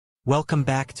Welcome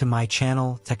back to my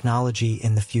channel, Technology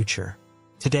in the Future.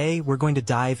 Today, we're going to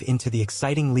dive into the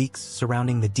exciting leaks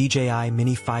surrounding the DJI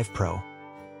Mini 5 Pro,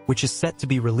 which is set to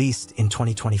be released in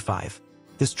 2025.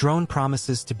 This drone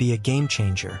promises to be a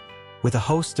game-changer, with a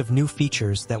host of new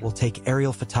features that will take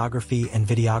aerial photography and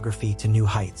videography to new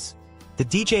heights. The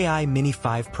DJI Mini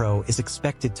 5 Pro is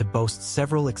expected to boast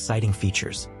several exciting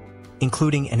features,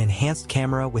 including an enhanced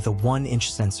camera with a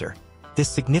 1-inch sensor. This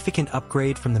significant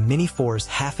upgrade from the Mini 4's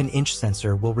half-an-inch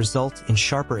sensor will result in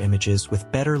sharper images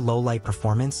with better low-light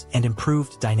performance and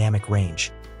improved dynamic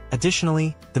range.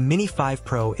 Additionally, the Mini 5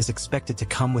 Pro is expected to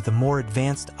come with a more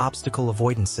advanced obstacle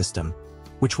avoidance system,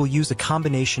 which will use a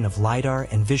combination of LiDAR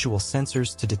and visual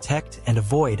sensors to detect and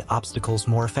avoid obstacles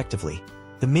more effectively.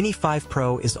 The Mini 5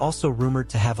 Pro is also rumored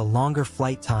to have a longer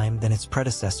flight time than its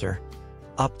predecessor,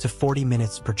 up to 40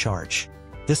 minutes per charge.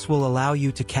 This will allow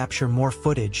you to capture more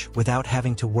footage without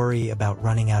having to worry about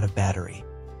running out of battery.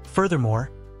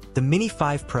 Furthermore, the Mini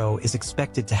 5 Pro is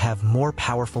expected to have more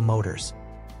powerful motors,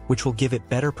 which will give it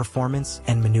better performance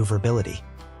and maneuverability.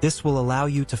 This will allow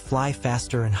you to fly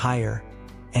faster and higher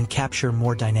and capture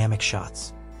more dynamic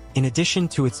shots. In addition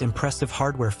to its impressive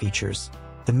hardware features,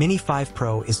 the Mini 5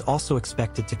 Pro is also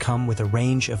expected to come with a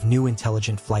range of new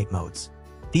intelligent flight modes.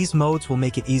 These modes will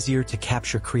make it easier to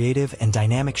capture creative and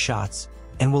dynamic shots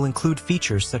and will include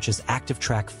features such as Active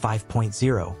Track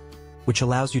 5.0, which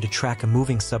allows you to track a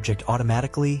moving subject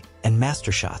automatically, and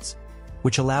Master Shots,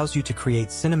 which allows you to create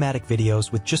cinematic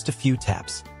videos with just a few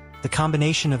taps. The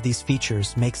combination of these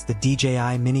features makes the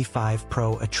DJI Mini 5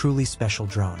 Pro a truly special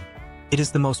drone. It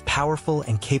is the most powerful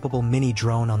and capable mini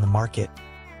drone on the market,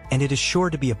 and it is sure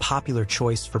to be a popular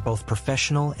choice for both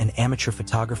professional and amateur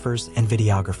photographers and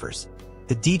videographers.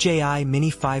 The DJI Mini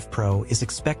 5 Pro is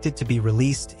expected to be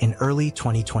released in early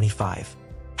 2025.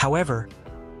 However,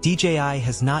 DJI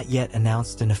has not yet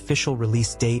announced an official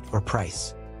release date or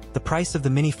price. The price of the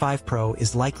Mini 5 Pro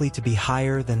is likely to be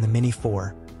higher than the Mini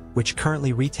 4, which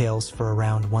currently retails for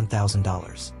around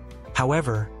 $1,000.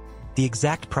 However, the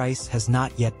exact price has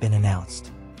not yet been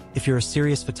announced. If you're a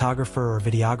serious photographer or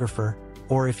videographer,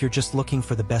 or if you're just looking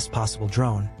for the best possible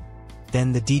drone,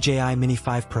 then the DJI Mini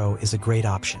 5 Pro is a great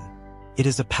option. It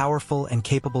is a powerful and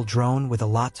capable drone with a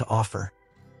lot to offer,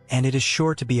 and it is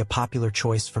sure to be a popular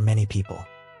choice for many people.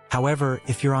 However,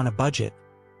 if you're on a budget,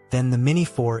 then the Mini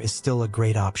 4 is still a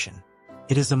great option.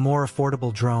 It is a more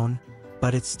affordable drone,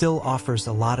 but it still offers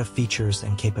a lot of features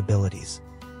and capabilities.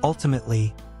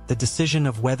 Ultimately, the decision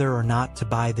of whether or not to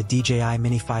buy the DJI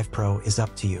Mini 5 Pro is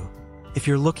up to you. If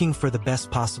you're looking for the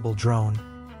best possible drone,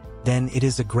 then it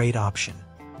is a great option.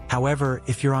 However,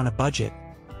 if you're on a budget,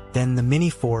 then the Mini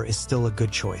 4 is still a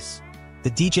good choice. The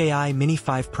DJI Mini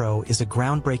 5 Pro is a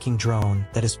groundbreaking drone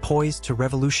that is poised to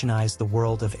revolutionize the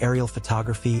world of aerial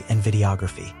photography and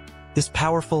videography. This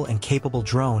powerful and capable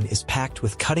drone is packed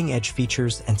with cutting-edge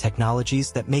features and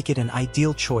technologies that make it an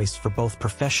ideal choice for both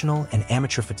professional and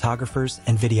amateur photographers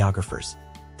and videographers.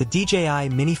 The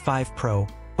DJI Mini 5 Pro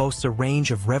boasts a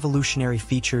range of revolutionary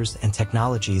features and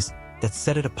technologies that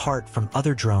set it apart from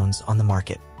other drones on the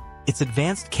market. Its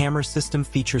advanced camera system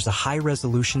features a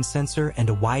high-resolution sensor and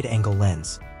a wide-angle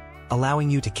lens, allowing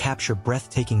you to capture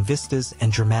breathtaking vistas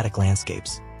and dramatic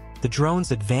landscapes. The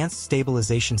drone's advanced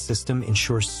stabilization system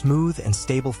ensures smooth and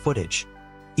stable footage,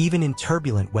 even in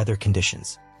turbulent weather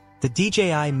conditions. The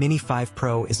DJI Mini 5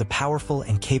 Pro is a powerful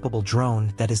and capable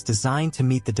drone that is designed to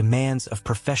meet the demands of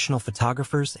professional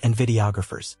photographers and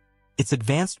videographers. Its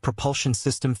advanced propulsion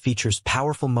system features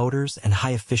powerful motors and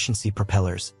high-efficiency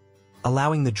propellers,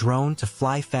 allowing the drone to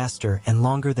fly faster and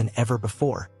longer than ever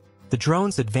before. The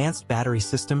drone's advanced battery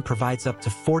system provides up to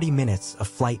 40 minutes of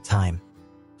flight time,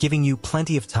 giving you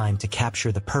plenty of time to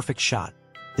capture the perfect shot.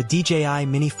 The DJI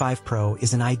Mini 5 Pro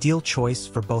is an ideal choice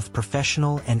for both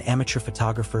professional and amateur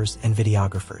photographers and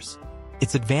videographers.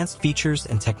 Its advanced features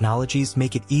and technologies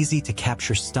make it easy to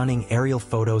capture stunning aerial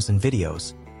photos and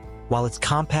videos, while its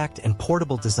compact and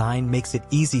portable design makes it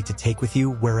easy to take with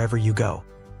you wherever you go.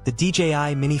 The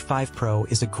DJI Mini 5 Pro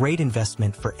is a great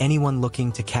investment for anyone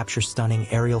looking to capture stunning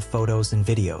aerial photos and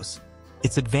videos.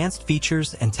 Its advanced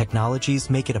features and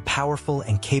technologies make it a powerful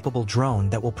and capable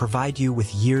drone that will provide you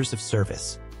with years of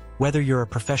service. Whether you're a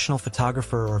professional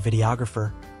photographer or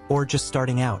videographer, or just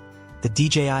starting out, the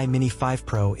DJI Mini 5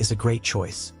 Pro is a great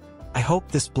choice. I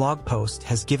hope this blog post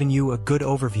has given you a good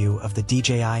overview of the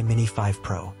DJI Mini 5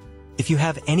 Pro. If you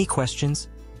have any questions,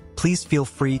 please feel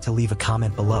free to leave a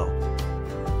comment below.